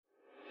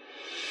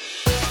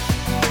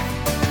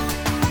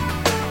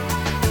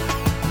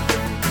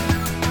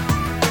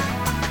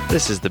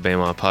This is the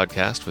Bema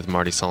Podcast with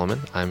Marty Solomon.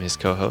 I'm his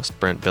co-host,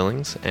 Brent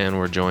Billings, and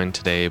we're joined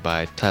today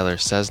by Tyler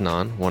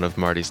Cesnon, one of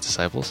Marty's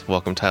disciples.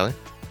 Welcome, Tyler.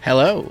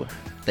 Hello.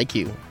 Thank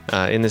you.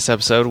 In this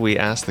episode, we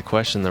ask the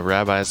question the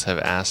rabbis have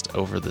asked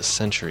over the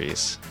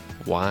centuries.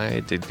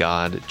 Why did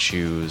God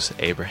choose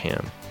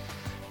Abraham?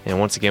 And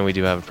once again, we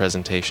do have a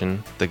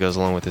presentation that goes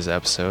along with this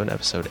episode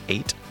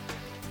 8.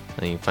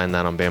 And you can find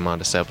that on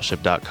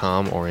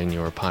BemaDiscipleship.com or in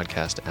your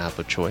podcast app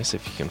of choice.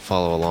 If you can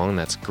follow along,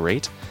 that's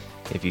great.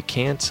 If you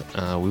can't,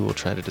 we will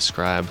try to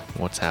describe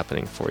what's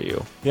happening for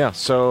you. Yeah,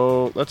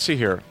 so let's see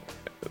here.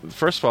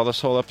 First of all,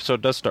 this whole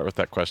episode does start with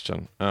that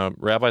question.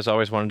 Rabbis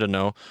always wanted to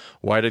know,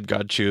 why did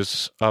God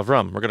choose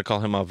Avram? We're going to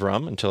call him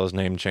Avram until his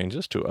name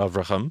changes to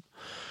Avraham.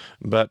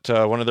 But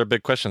one of their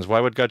big questions, why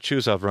would God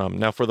choose Avram?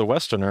 Now, for the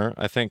Westerner,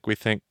 I think we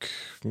think,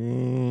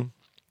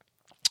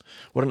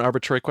 what an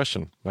arbitrary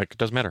question. Like, it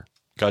doesn't matter.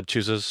 God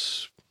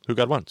chooses who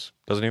God wants.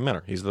 Doesn't even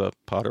matter. He's the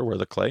potter, we're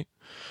the clay.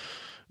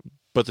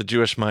 But the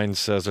Jewish mind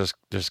says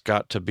there's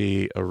got to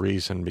be a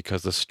reason,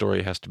 because the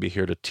story has to be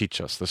here to teach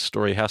us. The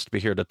story has to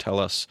be here to tell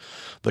us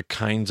the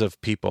kinds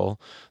of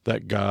people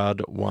that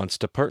God wants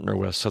to partner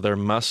with. So there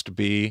must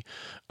be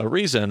a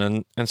reason.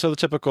 And so the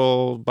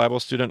typical Bible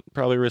student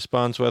probably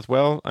responds with,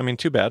 well, I mean,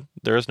 too bad.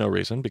 There is no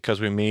reason,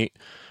 because we meet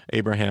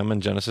Abraham in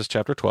Genesis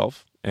chapter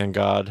 12, and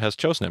God has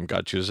chosen him.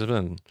 God chooses him,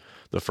 and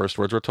the first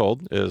words we're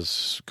told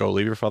is, go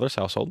leave your father's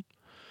household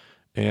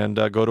and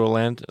go to a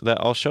land that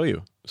I'll show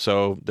you.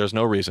 So there's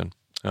no reason.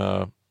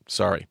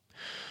 Sorry.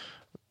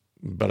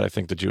 But I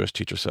think the Jewish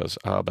teacher says,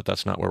 but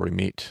that's not where we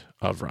meet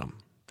Avram.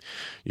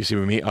 You see,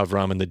 we meet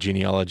Avram in the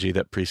genealogy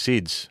that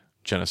precedes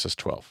Genesis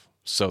 12.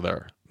 So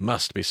there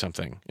must be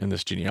something in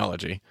this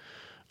genealogy.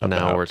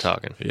 Now we're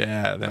talking.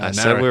 Yeah. I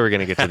said we were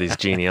going to get to these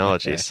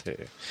genealogies.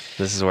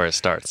 This is where it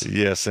starts.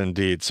 Yes,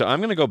 indeed. So I'm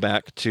going to go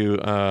back to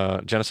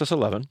Genesis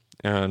 11,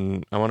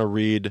 and I want to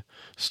read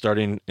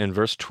starting in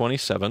verse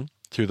 27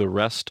 through the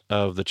rest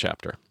of the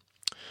chapter.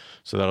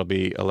 So that'll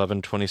be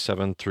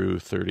 11:27 through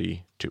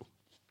 32.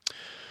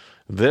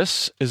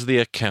 This is the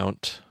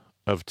account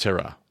of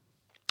Terah.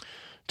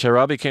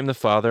 Terah became the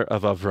father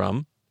of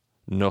Avram,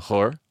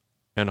 Nahor,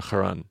 and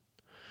Haran.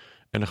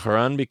 And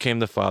Haran became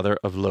the father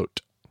of Lot.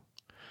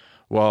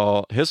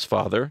 While his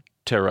father,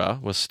 Terah,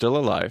 was still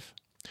alive,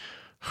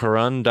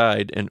 Haran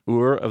died in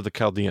Ur of the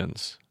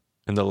Chaldeans,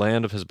 in the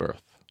land of his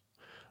birth.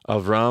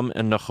 Avram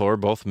and Nahor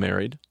both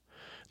married.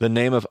 The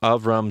name of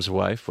Avram's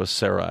wife was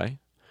Sarai,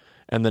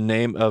 and the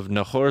name of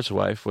Nahor's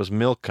wife was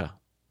Milcah.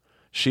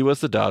 She was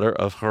the daughter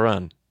of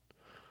Haran,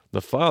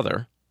 the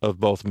father of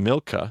both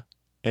Milcah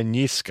and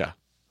Yiscah.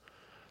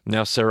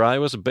 Now Sarai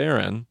was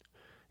barren,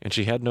 and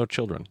she had no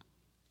children.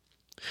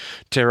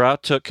 Terah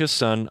took his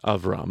son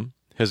Avram,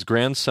 his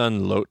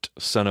grandson Lot,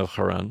 son of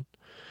Haran,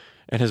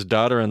 and his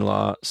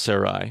daughter-in-law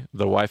Sarai,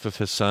 the wife of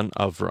his son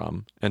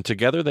Avram, and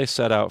together they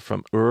set out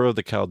from Ur of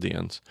the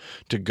Chaldeans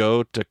to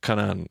go to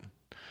Canaan.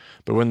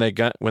 But when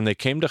they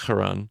came to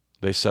Haran,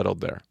 they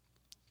settled there.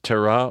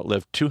 Terah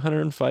lived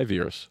 205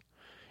 years,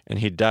 and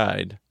he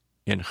died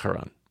in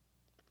Haran.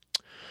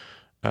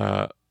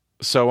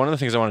 So one of the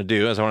things I want to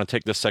do is I want to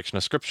take this section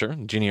of Scripture,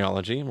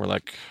 genealogy, and we're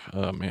like,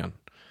 oh man,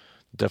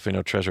 definitely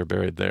no treasure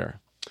buried there.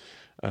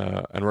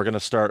 And we're going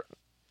to start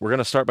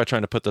by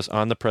trying to put this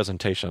on the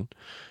presentation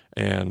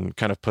and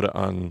kind of put it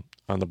on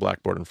the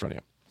blackboard in front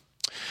of you.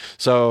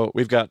 So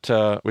we've got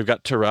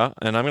Terah,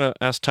 and I'm going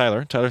to ask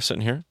Tyler. Tyler's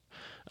sitting here.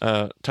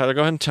 Tyler,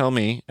 go ahead and tell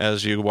me,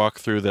 as you walk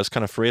through this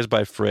kind of phrase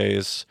by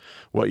phrase,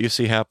 what you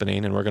see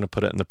happening, and we're going to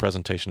put it in the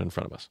presentation in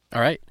front of us.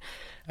 All right.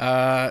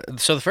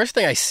 So the first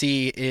thing I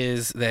see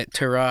is that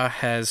Terah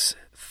has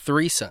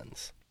 3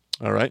 sons.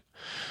 All right.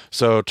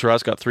 So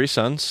Terah's got 3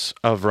 sons,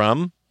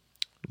 Avram,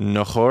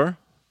 Nahor,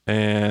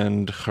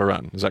 and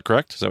Haran. Is that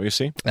correct? Is that what you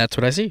see? That's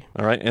what I see.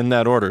 All right. In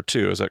that order,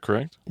 too. Is that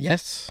correct?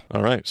 Yes.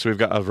 All right. So we've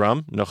got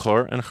Avram,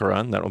 Nahor, and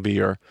Haran. That will be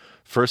your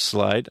first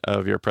slide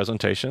of your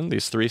presentation,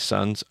 these 3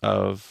 sons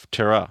of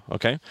Terah.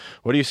 Okay?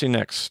 What do you see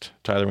next,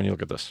 Tyler, when you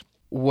look at this?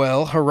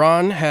 Well,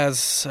 Haran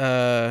has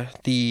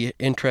the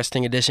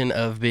interesting addition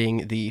of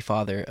being the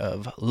father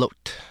of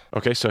Lot.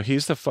 Okay, so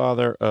he's the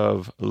father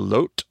of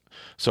Lot.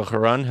 So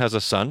Haran has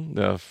a son,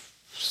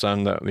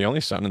 the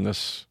only son in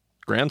this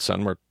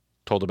grandson we're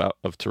told about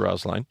of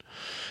Terah's line.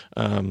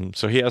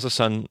 So he has a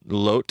son,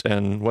 Lot,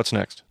 and what's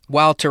next?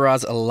 While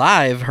Terah's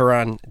alive,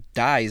 Haran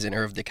dies in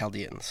Ur of the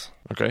Chaldeans.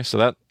 Okay,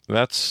 so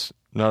that's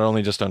not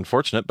only just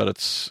unfortunate, but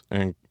it's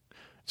an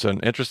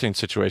interesting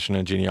situation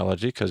in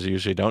genealogy, because you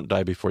usually don't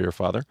die before your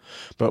father.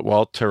 But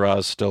while Terah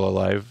is still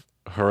alive,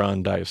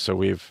 Haran dies. So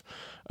we've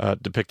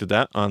depicted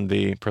that on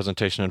the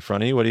presentation in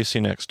front of you. What do you see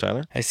next,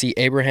 Tyler? I see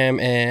Abraham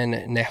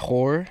and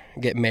Nahor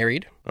get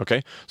married.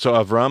 Okay, so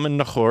Avram and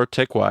Nahor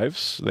take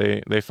wives.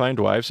 They find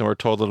wives, and we're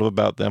told a little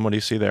about them. What do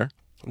you see there?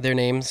 Their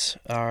names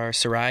are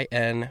Sarai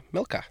and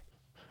Milcah.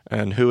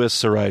 And who is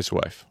Sarai's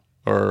wife?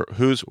 Or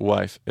whose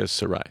wife is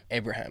Sarai?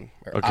 Abraham,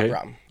 or okay.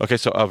 Avram. Okay,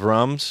 so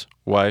Avram's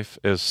wife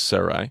is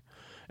Sarai,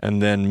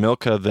 and then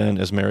Milcah then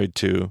is married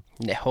to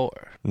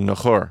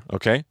Nahor,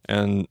 okay?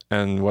 And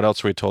what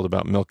else were we told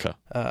about Milcah?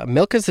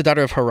 Milcah is the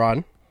daughter of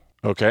Haran.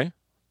 Okay.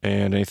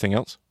 And anything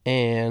else?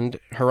 And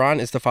Haran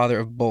is the father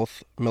of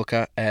both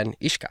Milcah and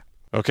Ishka.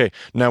 Okay.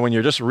 Now, when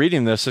you're just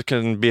reading this, it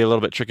can be a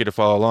little bit tricky to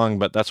follow along,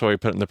 but that's why we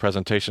put it in the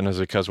presentation, is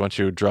because once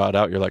you draw it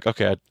out, you're like,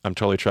 okay, I'm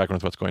totally tracking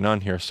with what's going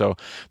on here. So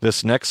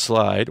this next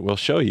slide will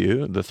show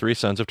you the three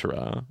sons of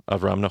Terah,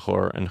 Avram,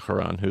 Nahor, and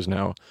Haran, who's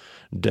now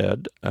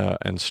dead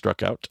and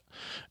struck out.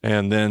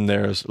 And then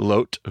there's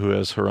Lot, who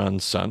is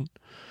Haran's son.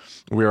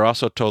 We are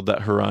also told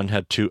that Haran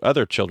had two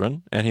other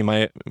children, and he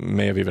may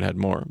have even had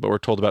more, but we're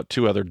told about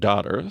two other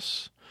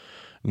daughters,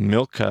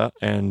 Milcah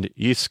and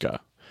Yiscah.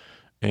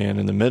 And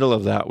in the middle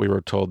of that, we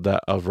were told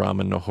that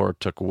Avram and Nahor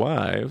took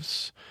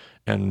wives,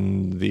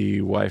 and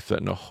the wife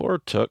that Nahor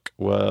took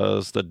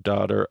was the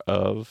daughter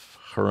of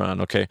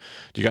Haran. Okay,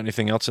 do you got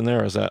anything else in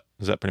there, or is that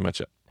pretty much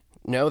it?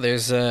 No,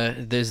 there's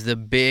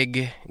the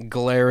big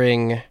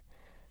glaring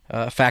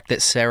fact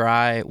that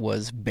Sarai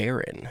was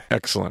barren.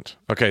 Excellent.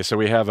 Okay, so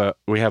we have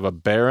a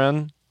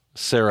barren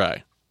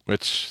Sarai,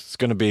 which is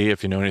going to be,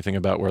 if you know anything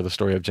about where the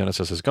story of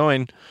Genesis is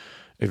going,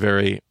 a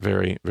very,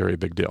 very, very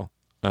big deal.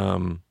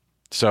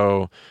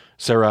 So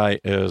Sarai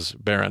is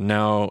barren.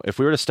 Now, if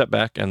we were to step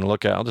back and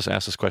look at, I'll just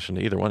ask this question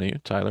to either one of you,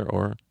 Tyler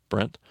or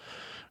Brent.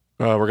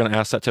 We're going to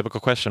ask that typical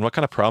question. What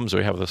kind of problems do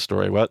we have with this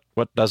story? What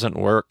doesn't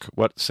work?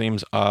 What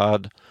seems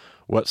odd?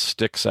 What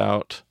sticks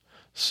out?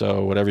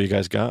 So whatever you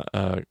guys got,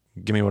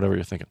 give me whatever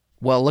you're thinking.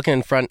 Well, looking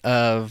in front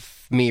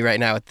of me right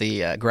now at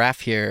the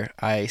graph here,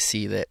 I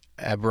see that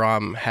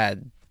Abram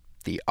had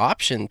the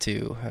option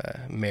to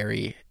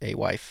marry a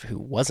wife who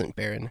wasn't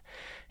barren,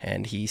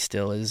 and he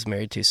still is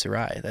married to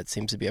Sarai. That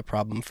seems to be a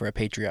problem for a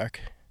patriarch.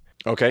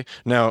 Okay.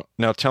 Now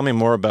tell me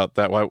more about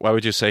that. Why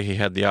would you say he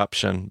had the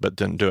option but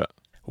didn't do it?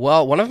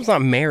 Well, one of them's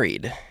not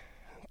married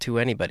to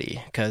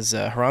anybody, because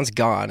Haran's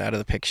gone out of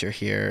the picture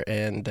here,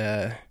 and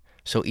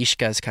so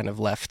Ishka's kind of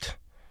left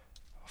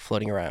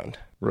floating around.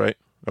 Right.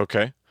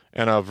 Okay.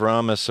 And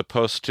Avram is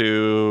supposed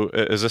to...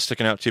 Is this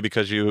sticking out to you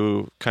because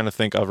you kind of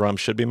think Avram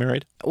should be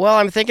married? Well,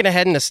 I'm thinking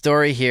ahead in the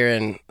story here,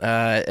 and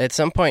at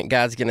some point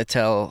God's going to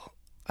tell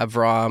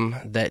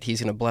Avram that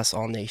he's going to bless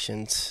all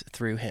nations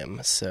through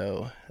him.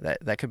 So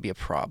that could be a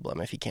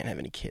problem if he can't have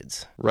any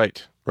kids.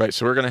 Right.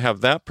 So we're going to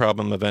have that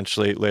problem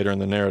eventually later in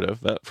the narrative.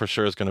 That for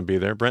sure is going to be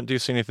there. Brent, do you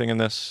see anything in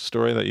this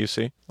story that you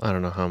see? I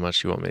don't know how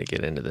much you want me to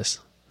get into this.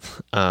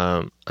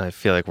 I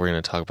feel like we're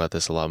going to talk about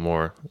this a lot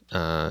more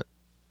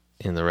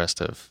in the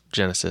rest of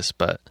Genesis,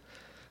 but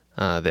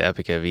the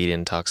Epic of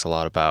Eden talks a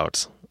lot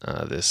about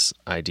this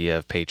idea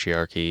of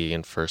patriarchy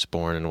and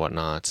firstborn and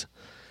whatnot.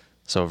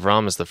 So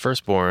Avram is the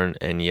firstborn,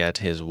 and yet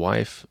his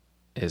wife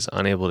is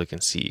unable to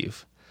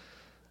conceive.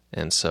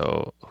 And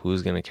so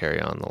who's going to carry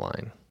on the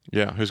line?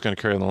 Yeah, who's going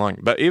to carry on the line?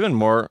 But even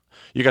more,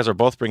 you guys are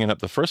both bringing up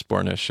the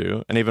firstborn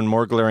issue, and even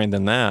more glaring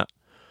than that.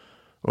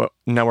 Well,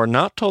 now we're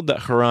not told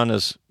that Haran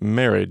is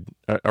married.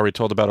 Are we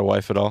told about a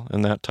wife at all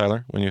in that,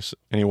 Tyler? When you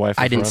any wife?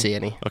 I didn't Haran? see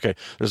any. Okay,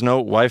 there's no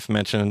wife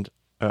mentioned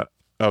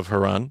of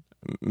Haran.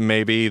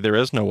 Maybe there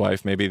is no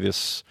wife. Maybe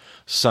this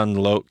son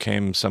Lot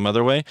came some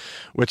other way,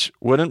 which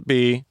wouldn't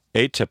be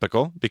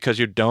atypical because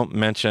you don't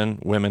mention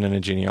women in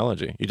a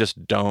genealogy. You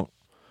just don't.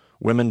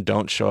 Women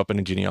don't show up in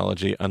a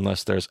genealogy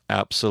unless there's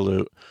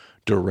absolute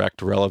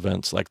direct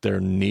relevance, like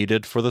they're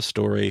needed for the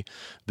story,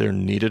 they're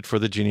needed for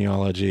the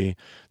genealogy,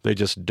 they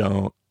just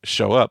don't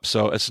show up.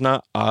 So it's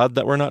not odd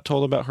that we're not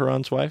told about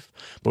Haran's wife,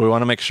 but we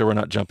want to make sure we're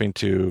not jumping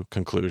to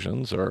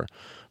conclusions.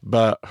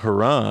 But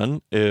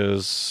Haran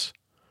is,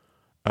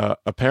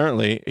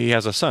 apparently he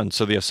has a son,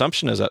 so the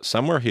assumption is that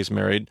somewhere he's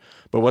married,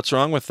 but what's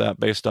wrong with that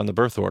based on the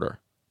birth order?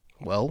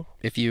 Well,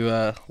 if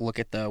you look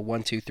at the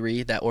 1, 2,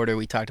 3, that order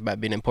we talked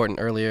about being important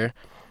earlier,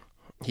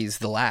 he's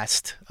the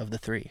last of the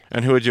three.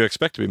 And who would you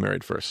expect to be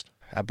married first?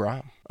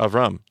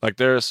 Avram. Like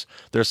there's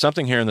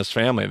something here in this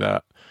family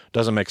that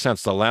doesn't make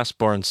sense. The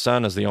last-born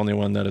son is the only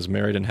one that is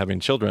married and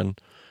having children,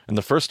 and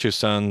the first two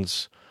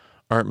sons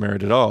aren't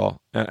married at all.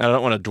 And I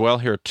don't want to dwell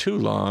here too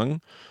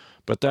long,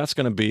 but that's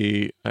going to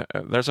be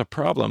there's a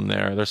problem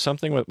there. There's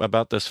something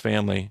about this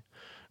family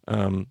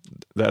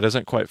that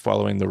isn't quite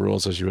following the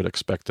rules as you would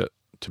expect it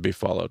to be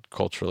followed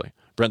culturally.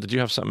 Brent, did you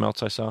have something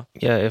else I saw?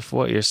 Yeah, if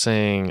what you're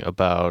saying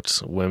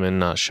about women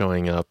not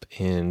showing up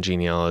in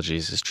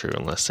genealogies is true,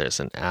 unless there's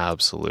an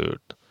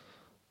absolute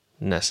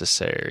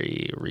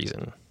necessary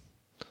reason.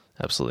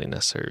 Absolutely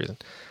necessary reason.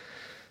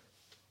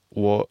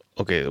 Well,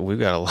 okay, we've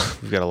got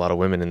a lot of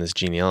women in this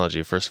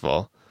genealogy, first of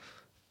all,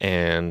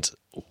 and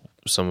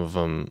some of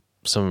them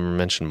are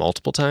mentioned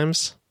multiple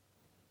times.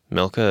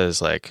 Milcah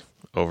is like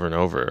over and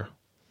over.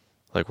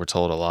 Like we're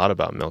told a lot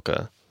about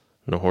Milcah.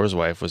 Nahor's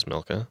wife was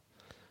Milcah.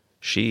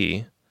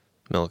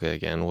 Milcah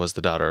again, was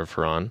the daughter of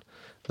Haran,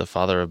 the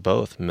father of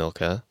both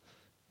Milcah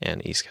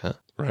and Iscah.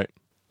 Right.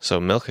 So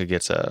Milcah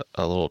gets a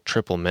little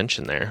triple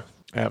mention there.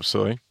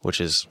 Absolutely. Which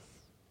is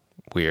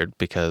weird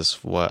because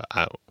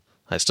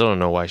I still don't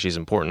know why she's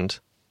important.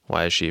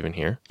 Why is she even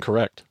here?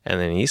 Correct. And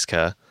then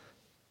Iscah,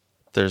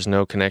 there's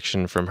no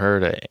connection from her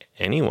to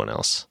anyone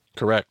else.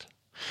 Correct.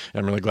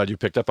 I'm really glad you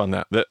picked up on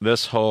that.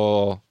 This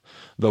whole,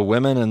 the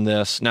women in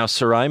this, now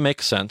Sarai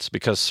makes sense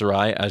because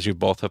Sarai, as you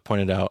both have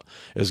pointed out,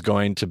 is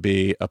going to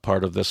be a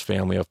part of this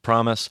family of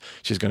promise.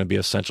 She's going to be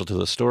essential to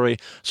the story.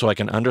 So I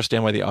can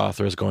understand why the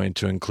author is going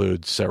to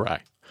include Sarai.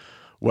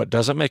 What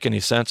doesn't make any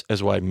sense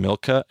is why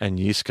Milcah and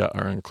Yiscah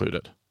are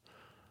included.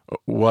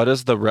 What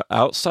is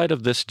outside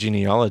of this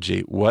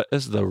genealogy, what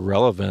is the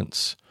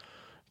relevance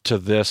to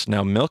this?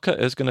 Now,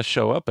 Milcah is going to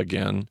show up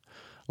again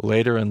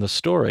later in the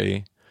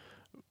story,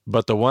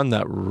 but the one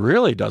that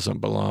really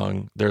doesn't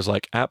belong, there's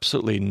like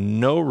absolutely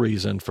no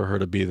reason for her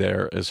to be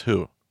there, is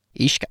who?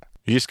 Ishka.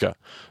 Yiscah.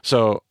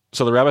 So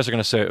the rabbis are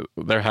going to say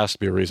there has to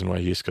be a reason why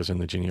Yiscah's in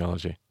the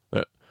genealogy.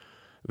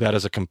 That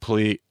is a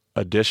complete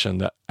addition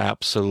that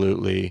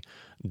absolutely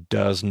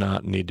does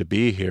not need to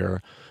be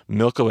here.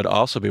 Milcah would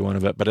also be one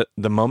of it, but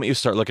the moment you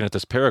start looking at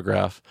this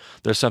paragraph,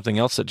 there's something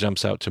else that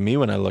jumps out to me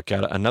when I look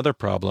at it. Another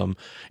problem.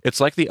 It's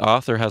like the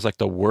author has like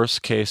the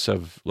worst case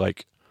of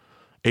like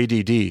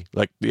ADD.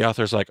 Like the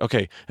author's like,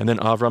 okay, and then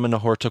Avram and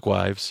Nahor took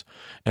wives,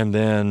 and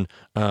then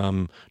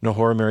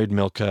Nahor married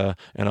Milcah,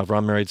 and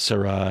Avram married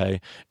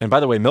Sarai. And by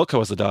the way, Milcah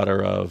was the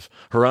daughter of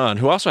Haran,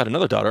 who also had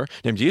another daughter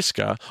named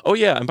Yiscah. Oh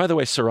yeah, and by the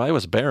way, Sarai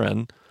was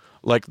barren.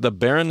 Like the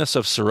barrenness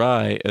of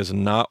Sarai is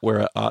not where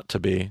it ought to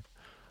be.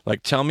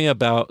 Like, tell me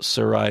about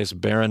Sarai's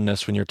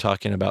barrenness when you're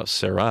talking about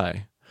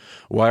Sarai.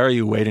 Why are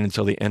you waiting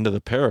until the end of the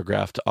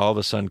paragraph to all of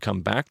a sudden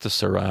come back to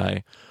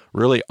Sarai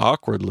really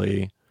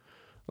awkwardly?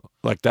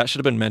 Like, that should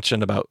have been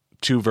mentioned about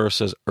 2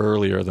 verses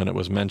earlier than it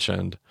was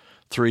mentioned,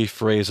 3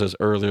 phrases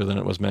earlier than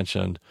it was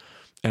mentioned,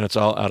 and it's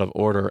all out of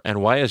order.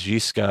 And why is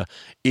Yiscah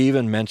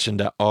even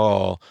mentioned at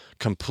all?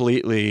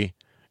 Completely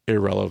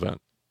irrelevant.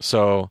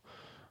 So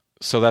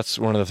that's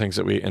one of the things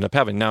that we end up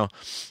having. Now,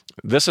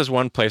 this is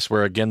one place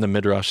where, again, the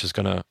Midrash is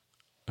going to,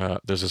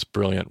 there's this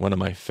brilliant, one of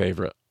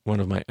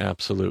my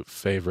absolute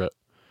favorite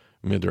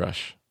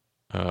Midrash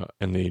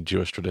in the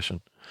Jewish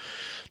tradition.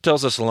 It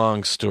tells this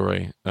long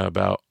story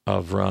about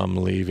Avram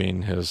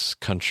leaving his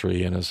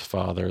country and his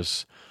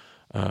father's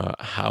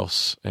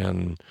house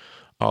and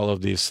all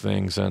of these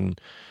things.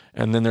 And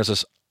then there's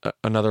this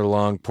another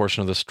long portion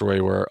of the story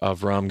where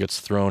Avram gets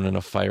thrown in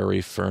a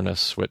fiery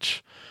furnace,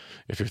 which,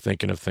 if you're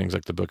thinking of things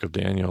like the book of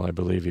Daniel, I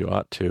believe you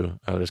ought to.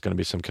 There's going to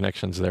be some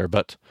connections there,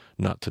 but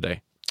not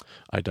today.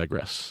 I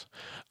digress.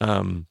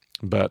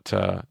 But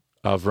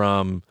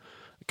Avram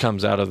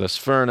comes out of this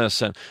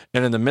furnace, and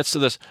in the midst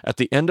of this, at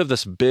the end of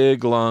this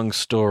big, long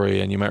story,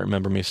 and you might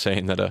remember me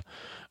saying that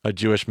a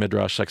Jewish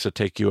midrash likes to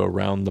take you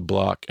around the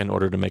block in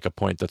order to make a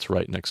point that's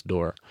right next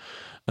door.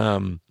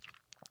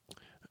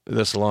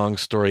 This long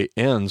story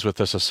ends with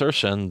this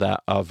assertion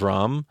that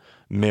Avram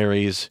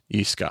marries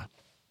Yiscah,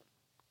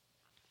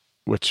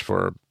 which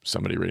for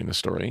somebody reading the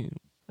story...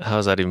 How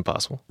is that even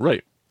possible?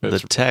 Right. The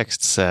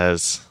text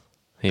says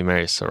he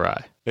marries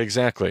Sarai.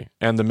 Exactly.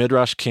 And the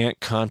Midrash can't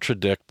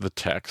contradict the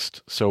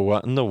text. So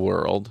what in the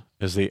world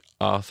is the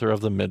author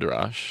of the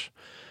Midrash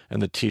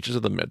and the teachers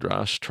of the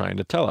Midrash trying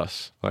to tell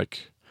us?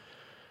 Like,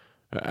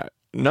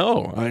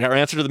 no. Our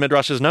answer to the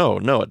Midrash is no.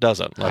 No, it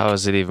doesn't. Like, how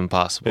is it even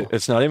possible?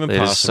 It's not even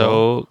possible. It is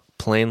so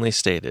plainly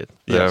stated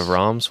that Yes.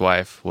 Avram's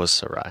wife was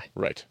Sarai.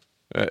 Right.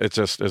 It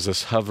just is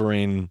this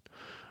hovering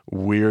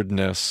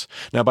weirdness.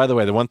 Now, by the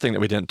way, the one thing that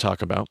we didn't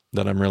talk about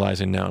that I'm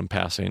realizing now in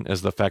passing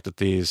is the fact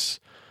that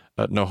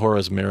Nahor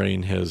is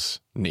marrying his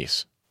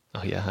niece.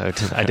 Oh, yeah.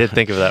 I did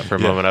think of that for a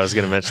moment. I was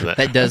going to mention that.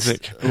 That does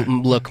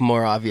look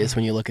more obvious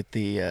when you look at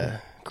the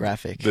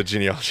graphic. The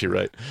genealogy,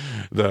 right?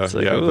 It's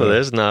like,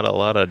 there's not a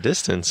lot of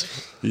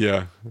distance.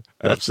 Yeah,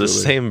 That's absolutely.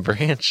 the same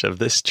branch of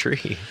this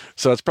tree.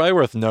 So it's probably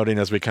worth noting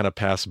as we kind of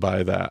pass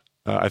by that.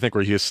 I think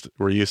we're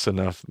used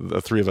enough.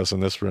 The 3 of us in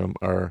this room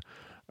are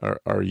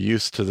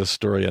used to this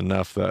story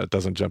enough that it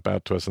doesn't jump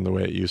out to us in the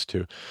way it used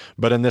to.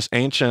 But in this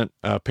ancient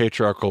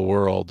patriarchal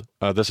world,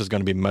 this is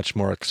going to be much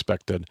more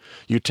expected.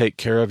 You take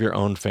care of your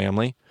own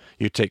family.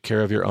 You take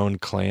care of your own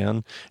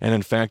clan. And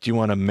in fact, you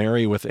want to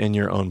marry within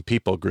your own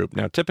people group.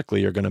 Now,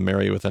 typically, you're going to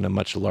marry within a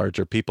much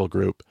larger people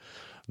group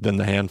than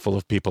the handful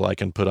of people I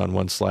can put on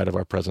one slide of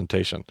our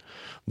presentation.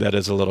 That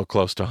is a little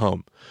close to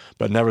home.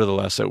 But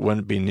nevertheless, it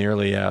wouldn't be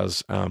nearly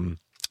as,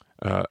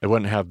 it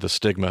wouldn't have the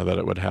stigma that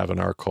it would have in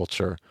our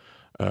culture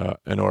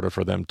in order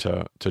for them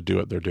to do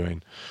what they're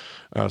doing.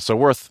 So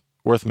worth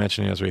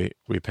mentioning as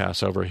we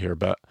pass over here.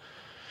 But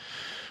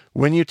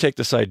when you take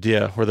this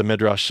idea where the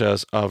Midrash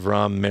says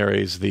Avram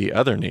marries the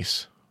other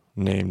niece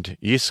named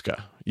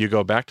Yiscah, you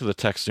go back to the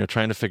text and you're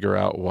trying to figure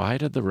out, why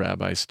did the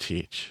rabbis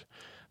teach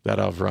that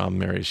Avram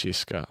marries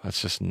Yiscah?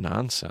 That's just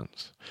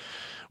nonsense.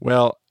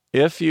 Well,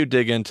 if you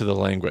dig into the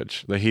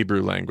language, the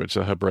Hebrew language,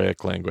 the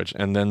Hebraic language,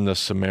 and then the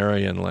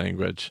Sumerian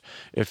language,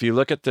 if you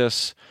look at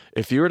this,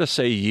 if you were to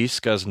say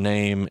Yiscah's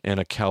name in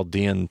a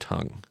Chaldean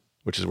tongue,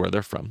 which is where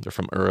they're from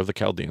Ur of the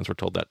Chaldeans, we're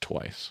told that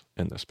twice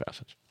in this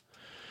passage.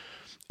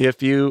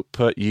 If you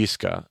put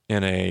Yiscah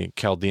in a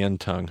Chaldean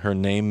tongue, her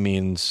name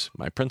means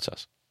my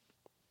princess,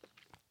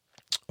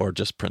 or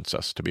just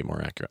princess to be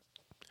more accurate.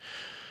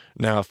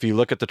 Now, if you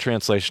look at the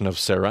translation of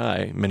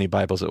Sarai, many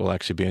Bibles, it will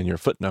actually be in your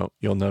footnote.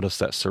 You'll notice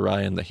that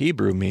Sarai in the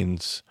Hebrew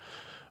means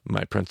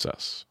my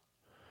princess.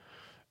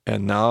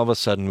 And now all of a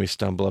sudden we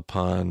stumble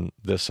upon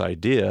this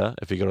idea,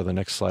 if you go to the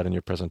next slide in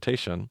your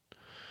presentation,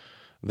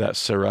 that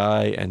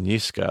Sarai and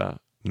Yiscah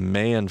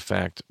may in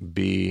fact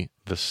be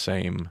the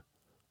same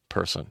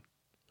person.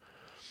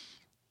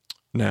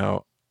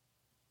 Now,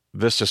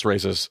 this just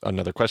raises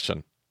another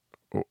question.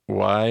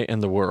 Why in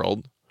the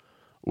world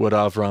would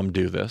Avram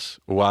do this?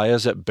 Why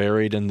is it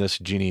buried in this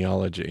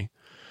genealogy?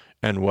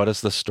 And what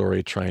is the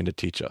story trying to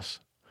teach us?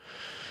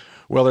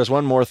 Well, there's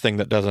one more thing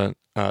that doesn't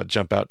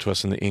jump out to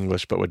us in the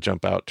English, but would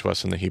jump out to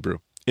us in the Hebrew.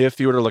 If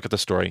you were to look at the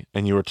story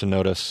and you were to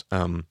notice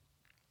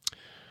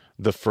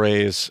the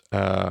phrase,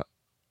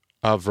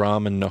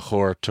 Avram and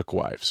Nahor took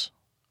wives.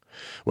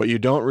 What you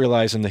don't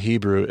realize in the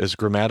Hebrew is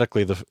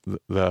grammatically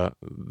the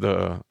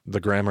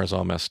grammar is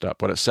all messed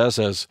up. What it says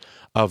is,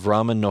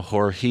 Avram and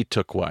Nahor, he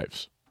took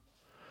wives,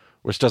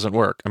 which doesn't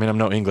work. I mean, I'm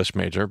no English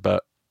major,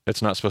 but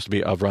it's not supposed to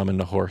be Avram and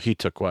Nahor, he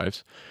took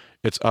wives.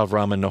 It's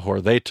Avram and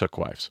Nahor, they took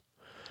wives.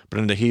 But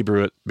in the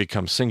Hebrew, it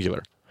becomes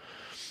singular.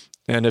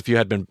 And if you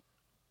had been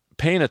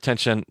paying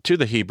attention to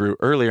the Hebrew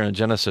earlier in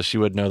Genesis, you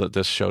would know that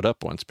this showed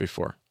up once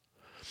before.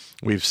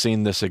 We've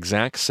seen this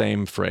exact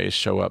same phrase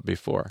show up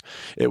before.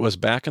 It was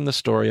back in the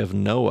story of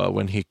Noah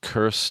when he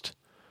cursed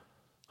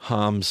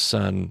Ham's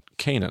son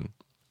Canaan.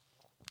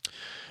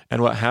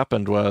 And what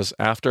happened was,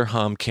 after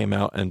Ham came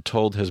out and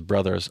told his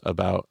brothers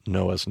about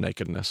Noah's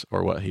nakedness,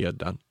 or what he had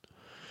done,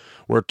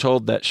 we're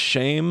told that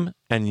Shem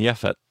and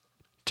Japhet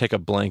take a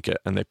blanket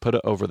and they put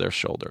it over their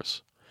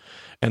shoulders.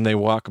 And they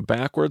walk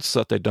backwards so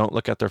that they don't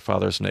look at their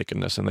father's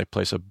nakedness, and they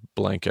place a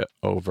blanket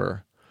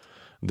over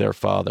their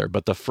father.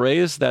 But the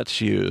phrase that's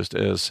used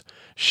is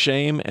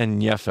Shem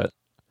and Japhet,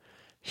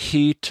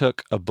 he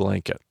took a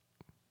blanket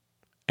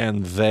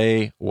and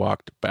they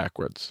walked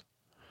backwards.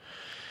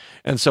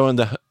 And so in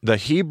the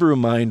Hebrew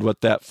mind,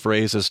 what that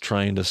phrase is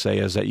trying to say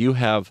is that you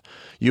have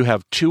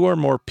two or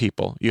more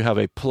people, you have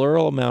a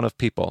plural amount of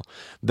people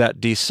that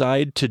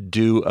decide to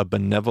do a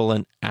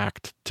benevolent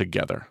act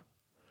together.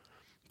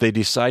 They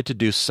decide to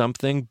do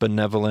something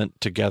benevolent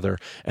together,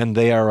 and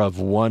they are of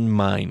one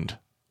mind.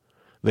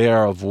 They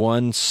are of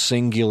one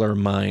singular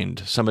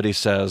mind. Somebody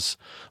says,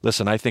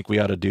 listen, I think we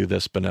ought to do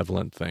this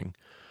benevolent thing.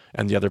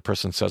 And the other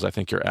person says, I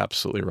think you're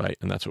absolutely right,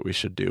 and that's what we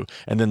should do.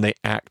 And then they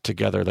act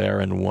together. They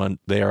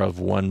are of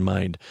one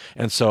mind.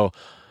 And so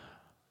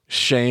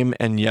Shem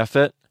and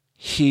Japhet,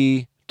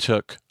 he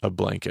took a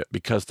blanket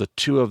because the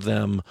two of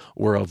them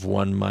were of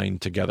one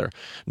mind together.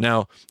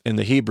 Now, in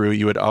the Hebrew,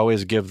 you would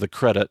always give the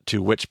credit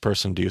to which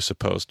person do you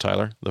suppose,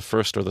 Tyler? The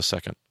first or the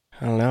second?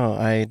 I don't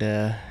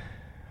know.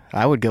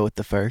 I would go with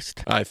the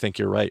first. I think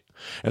you're right.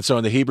 And so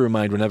in the Hebrew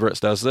mind, whenever it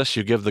does this,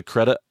 you give the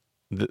credit,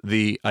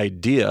 the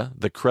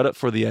credit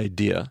for the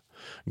idea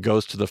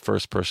goes to the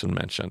first person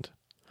mentioned.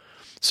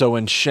 So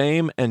when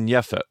Shem and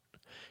Japhet,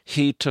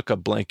 he took a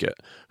blanket,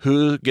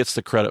 who gets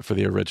the credit for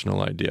the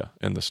original idea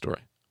in the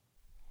story?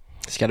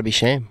 It's got to be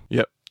Shem.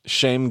 Yep.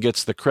 Shem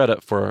gets the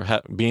credit for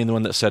being the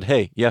one that said,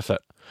 hey, Japhet,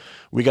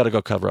 we got to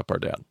go cover up our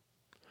dad.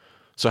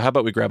 So how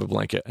about we grab a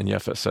blanket? And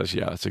Japhet says,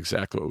 yeah, that's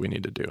exactly what we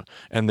need to do.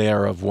 And they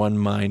are of one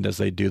mind as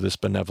they do this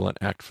benevolent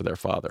act for their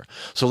father.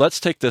 So let's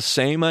take this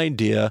same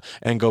idea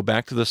and go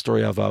back to the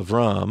story of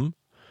Avram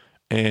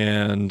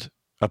and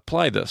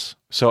apply this.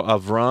 So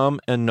Avram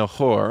and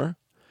Nahor,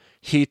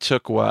 he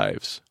took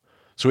wives.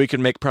 So we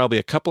can make probably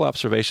a couple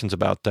observations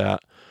about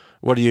that.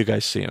 What are you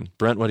guys seeing?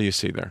 Brent, what do you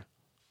see there?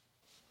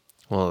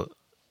 Well,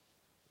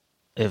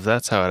 if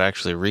that's how it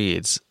actually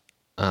reads,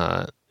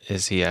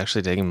 is he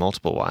actually taking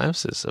multiple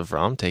wives? Is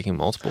Avram taking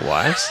multiple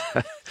wives?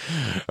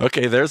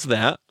 Okay, there's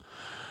that.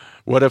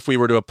 What if we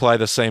were to apply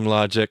the same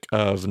logic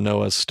of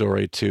Noah's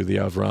story to the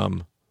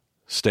Avram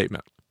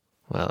statement?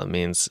 Well, it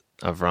means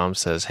Avram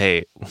says,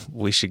 hey,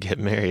 we should get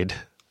married,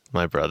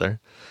 my brother.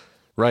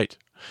 Right.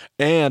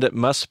 And it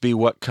must be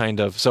what kind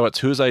of... So it's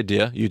whose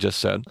idea, you just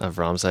said?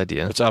 Avram's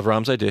idea. It's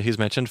Avram's idea. He's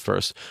mentioned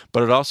first.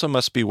 But it also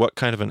must be what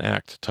kind of an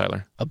act,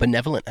 Tyler? A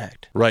benevolent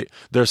act. Right.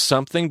 There's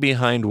something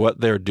behind what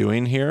they're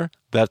doing here.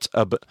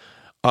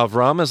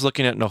 Avram is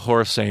looking at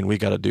Nahor saying, we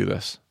got to do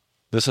this.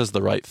 This is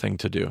the right thing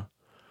to do.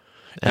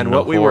 And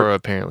Nahor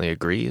apparently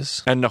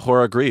agrees. And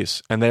Nahor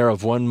agrees. And they are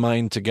of one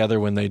mind together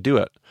when they do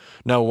it.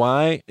 Now,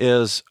 why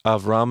is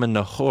Avram and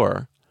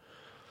Nahor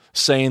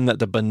saying that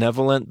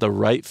the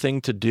right thing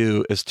to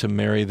do is to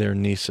marry their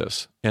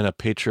nieces in a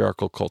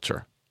patriarchal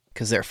culture?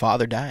 Because their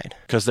father died.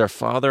 Because their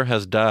father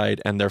has died,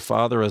 and their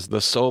father is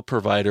the sole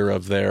provider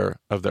of their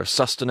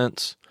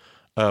sustenance,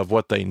 of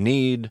what they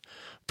need,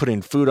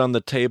 putting food on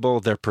the table,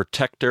 their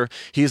protector.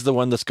 He's the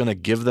one that's going to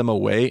give them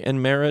away in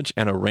marriage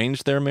and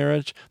arrange their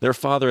marriage. Their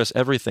father is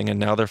everything, and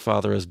now their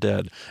father is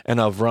dead. And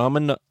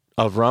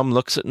Avram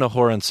looks at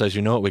Nahor and says,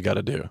 you know what we got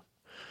to do?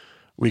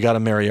 We got to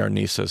marry our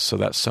nieces so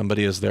that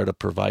somebody is there to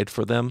provide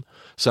for them.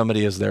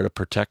 Somebody is there to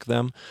protect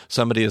them.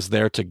 Somebody is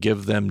there to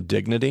give them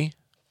dignity.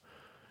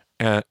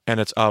 And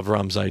it's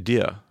Avram's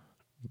idea.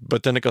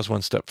 But then it goes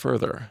one step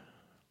further.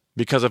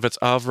 Because if it's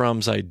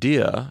Avram's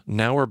idea,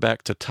 now we're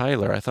back to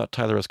Tyler. I thought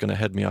Tyler was going to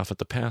head me off at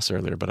the pass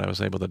earlier, but I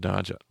was able to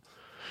dodge it.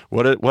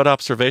 What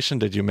observation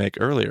did you make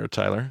earlier,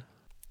 Tyler?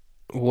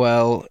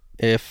 Well,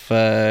 if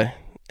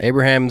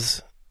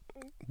Abraham's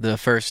the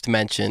first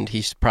mentioned,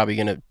 he's probably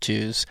going to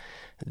choose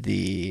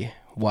the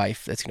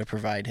wife that's going to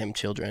provide him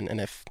children.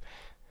 And if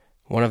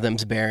one of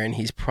them's barren,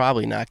 he's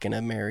probably not going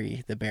to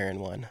marry the barren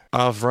one.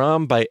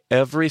 Avram, by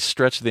every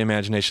stretch of the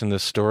imagination in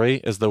this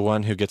story, is the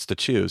one who gets to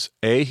choose.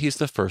 A, he's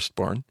the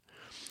firstborn.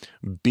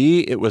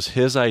 B, it was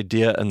his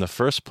idea in the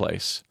first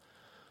place.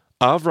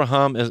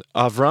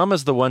 Avram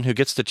is the one who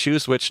gets to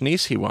choose which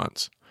niece he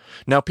wants.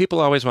 Now, people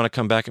always want to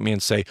come back at me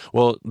and say,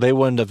 well, they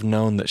wouldn't have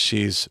known that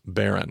she's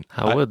barren.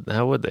 How would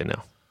they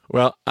know?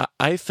 Well,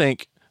 I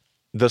think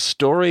the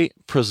story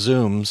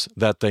presumes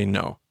that they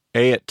know.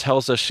 A, it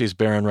tells us she's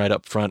barren right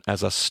up front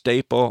as a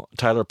staple.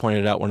 Tyler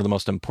pointed out one of the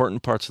most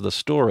important parts of the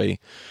story.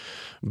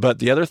 But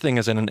the other thing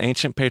is, in an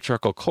ancient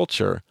patriarchal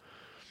culture,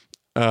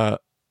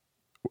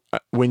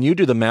 when you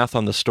do the math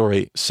on the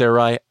story,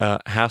 Sarai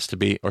has to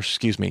be, or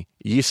excuse me,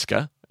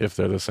 Yiska, if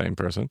they're the same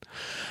person,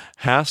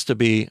 has to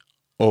be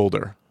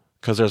older,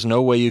 because there's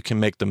no way you can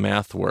make the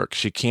math work.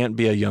 She can't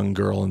be a young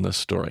girl in this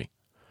story.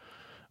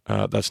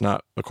 That's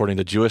not according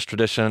to Jewish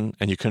tradition,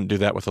 and you couldn't do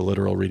that with a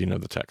literal reading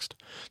of the text.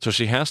 So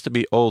she has to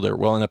be older.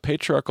 Well, in a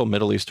patriarchal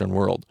Middle Eastern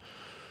world,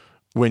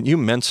 when you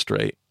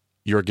menstruate,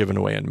 you're given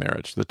away in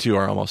marriage. The two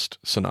are almost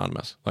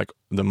synonymous. Like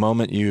the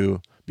moment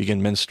you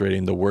begin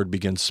menstruating, the word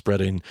begins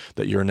spreading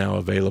that you're now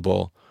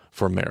available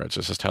for marriage.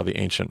 This is how the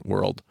ancient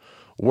world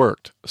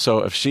worked.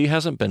 So if she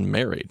hasn't been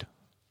married,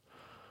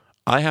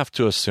 I have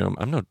to assume,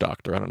 I'm no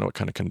doctor, I don't know what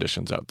kind of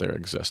conditions out there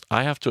exist.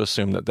 I have to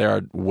assume that there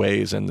are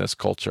ways in this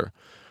culture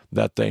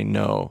that they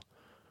know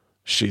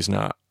she's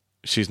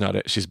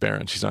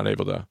barren, she's not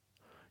able to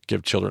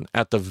give children.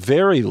 At the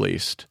very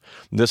least,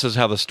 this is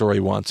how the story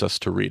wants us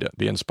to read it.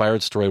 The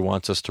inspired story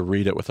wants us to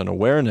read it with an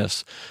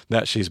awareness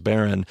that she's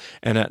barren,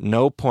 and at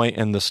no point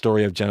in the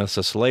story of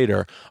Genesis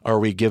later are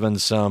we given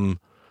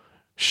some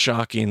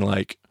shocking,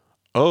 like,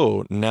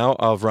 oh, now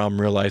Avram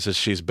realizes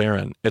she's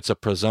barren. It's a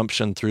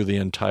presumption through the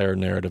entire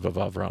narrative of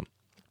Avram.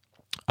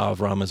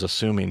 Avram is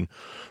assuming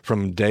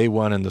from day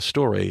one in the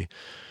story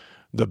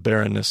the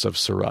barrenness of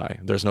Sarai.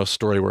 There's no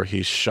story where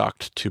he's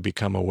shocked to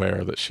become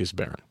aware that she's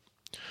barren.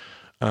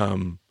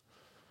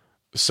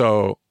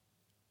 So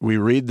we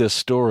read this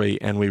story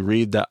and we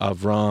read that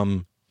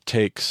Avram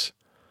takes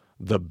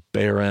the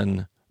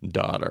barren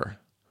daughter.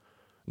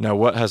 Now,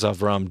 what has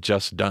Avram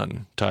just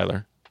done,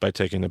 Tyler, by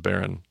taking the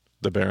barren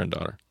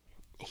daughter?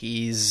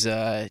 His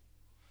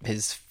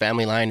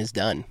family line is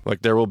done.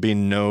 Like there will be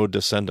no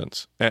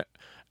descendants.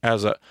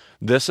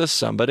 This is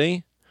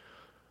somebody,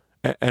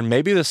 and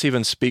maybe this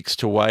even speaks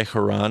to why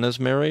Haran is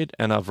married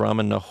and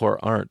Avram and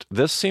Nahor aren't.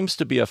 This seems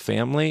to be a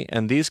family,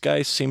 and these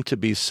guys seem to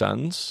be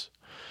sons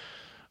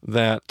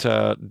that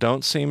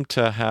don't seem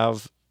to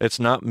have.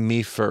 It's not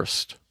me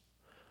first.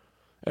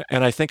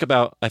 And I think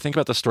about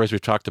the stories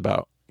we've talked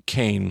about,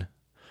 Cain,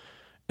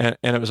 and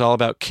it was all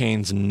about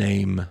Cain's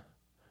name,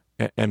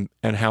 and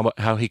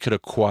how he could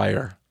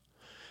acquire,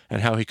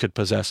 and how he could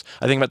possess.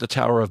 I think about the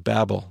Tower of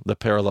Babel, the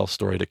parallel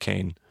story to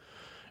Cain.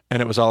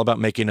 And it was all about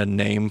making a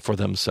name for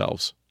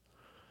themselves.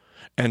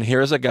 And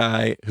here's a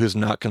guy who's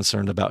not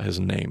concerned about his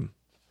name.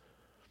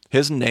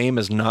 His name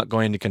is not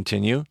going to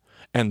continue,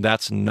 and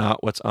that's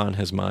not what's on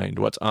his mind.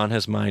 What's on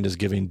his mind is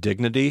giving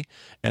dignity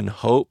and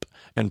hope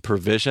and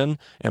provision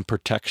and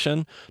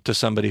protection to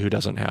somebody who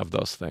doesn't have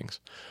those things.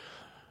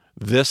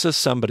 This is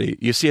somebody,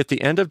 you see, at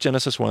the end of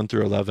Genesis 1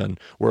 through 11,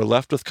 we're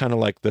left with kind of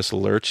like this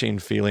lurching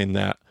feeling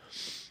that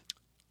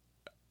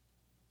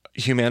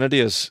humanity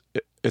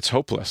it's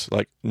hopeless.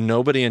 Like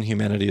nobody in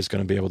humanity is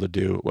going to be able to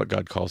do what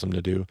God calls them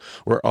to do.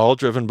 We're all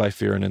driven by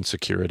fear and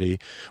insecurity.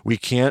 We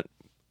can't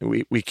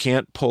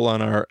pull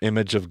on our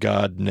image of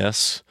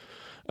Godness.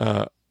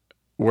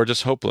 We're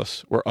just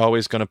hopeless. We're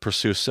always going to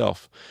pursue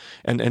self.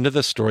 And into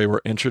this story,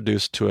 we're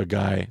introduced to a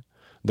guy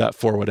that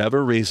for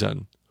whatever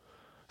reason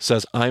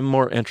says, I'm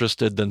more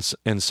interested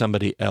in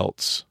somebody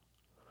else.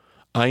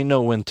 I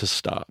know when to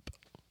stop.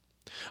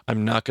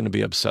 I'm not going to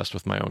be obsessed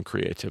with my own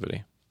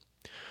creativity.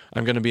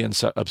 I'm going to be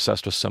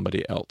obsessed with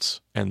somebody else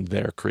and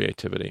their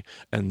creativity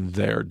and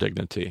their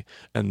dignity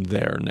and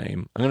their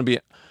name.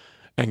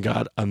 And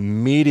God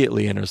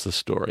immediately enters the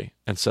story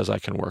and says, I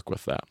can work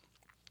with that.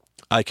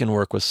 I can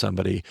work with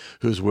somebody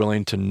who's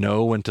willing to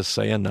know when to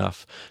say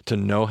enough, to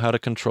know how to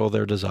control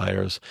their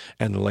desires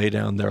and lay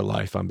down their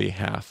life on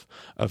behalf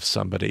of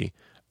somebody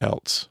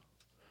else.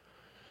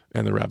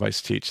 And the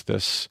rabbis teach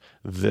this.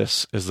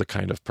 This is the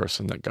kind of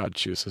person that God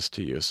chooses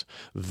to use.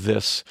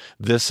 This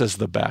is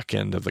the back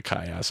end of the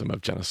chiasm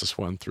of Genesis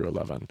 1 through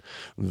 11.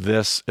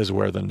 This is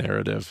where the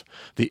narrative,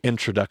 the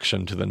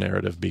introduction to the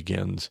narrative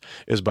begins,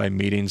 is by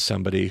meeting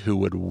somebody who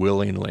would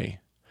willingly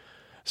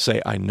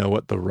say, I know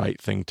what the right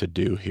thing to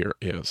do here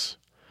is.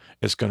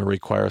 It's going to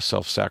require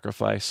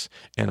self-sacrifice,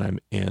 and I'm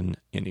in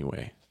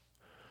anyway.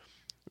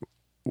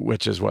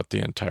 Which is what the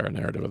entire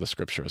narrative of the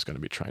scripture is going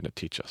to be trying to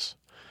teach us.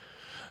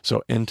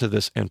 So into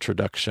this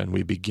introduction,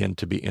 we begin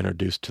to be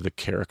introduced to the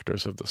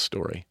characters of the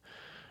story.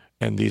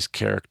 And these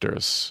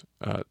characters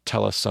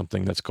tell us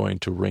something that's going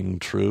to ring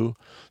true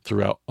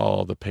throughout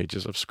all the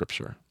pages of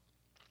Scripture.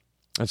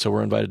 And so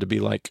we're invited to be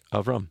like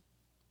Avram,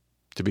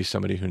 to be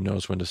somebody who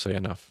knows when to say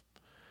enough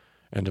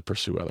and to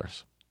pursue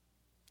others.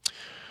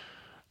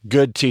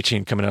 Good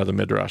teaching coming out of the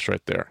Midrash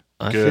right there.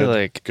 I feel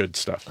like good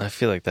stuff. I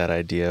feel like that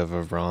idea of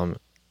Avram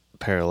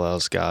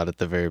parallels God at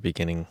the very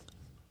beginning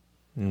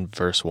in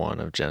verse 1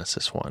 of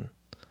Genesis 1.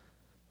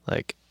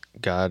 Like,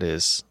 God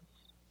is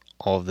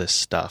all of this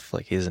stuff.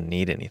 Like, he doesn't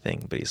need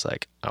anything, but he's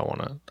like, I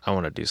want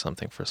to do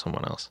something for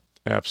someone else.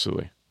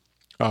 Absolutely.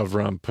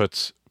 Avram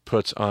puts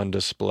on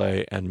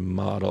display and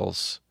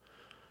models.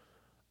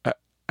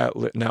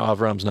 Now,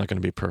 Avram's not going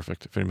to be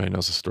perfect. If anybody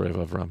knows the story of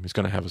Avram, he's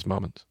going to have his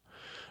moments.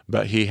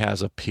 But he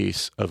has a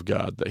piece of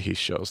God that he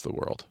shows the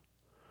world.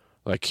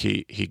 Like,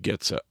 he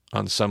gets it.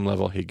 On some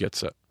level, he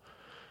gets it.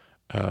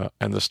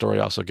 And the story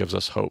also gives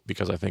us hope,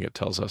 because I think it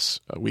tells us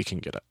we can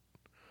get it.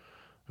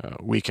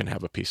 We can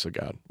have a piece of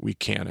God. We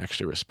can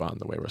actually respond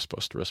the way we're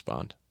supposed to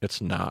respond. It's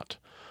not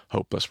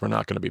hopeless. We're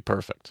not going to be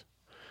perfect.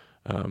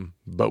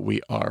 But we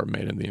are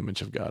made in the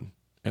image of God,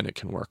 and it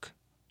can work.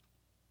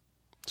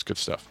 It's good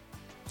stuff.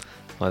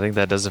 Well, I think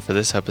that does it for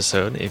this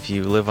episode. If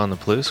you live on the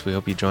Palouse, we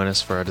hope you join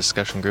us for our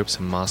discussion groups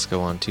in Moscow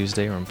on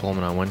Tuesday or in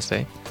Pullman on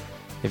Wednesday.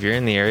 If you're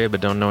in the area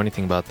but don't know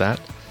anything about that,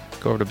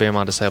 go over to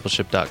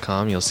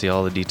BamaDiscipleship.com. You'll see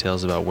all the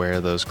details about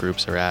where those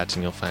groups are at,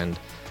 and you'll find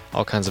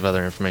all kinds of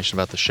other information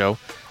about the show.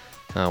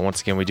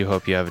 Once again, we do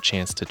hope you have a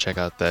chance to check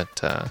out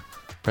that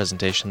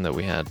presentation that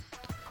we had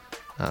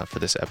for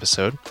this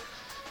episode.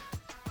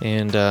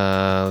 And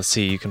let's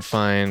see, you can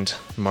find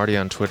Marty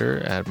on Twitter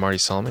at Marty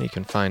Solomon. You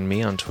can find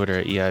me on Twitter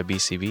at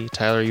EIBCB.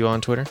 Tyler, are you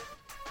on Twitter?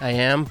 I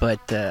am,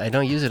 but I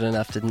don't use it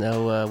enough to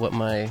know what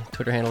my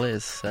Twitter handle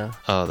is. So.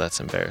 Oh, that's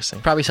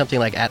embarrassing. Probably something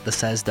like at the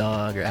Says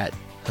Dog or at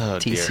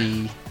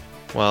TC. Dear.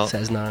 Well,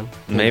 Says None.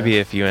 Maybe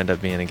if you end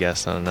up being a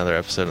guest on another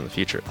episode in the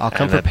future. I'll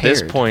come and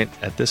prepared.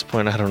 At this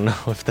point, I don't know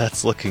if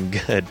that's looking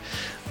good,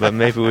 but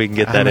maybe we can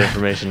get that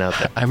information out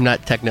there. I'm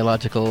not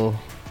technological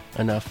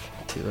enough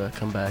to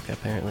come back,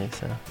 apparently.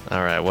 So.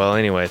 All right. Well,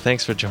 anyway,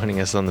 thanks for joining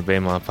us on the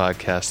Bema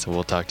Podcast.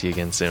 We'll talk to you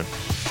again soon.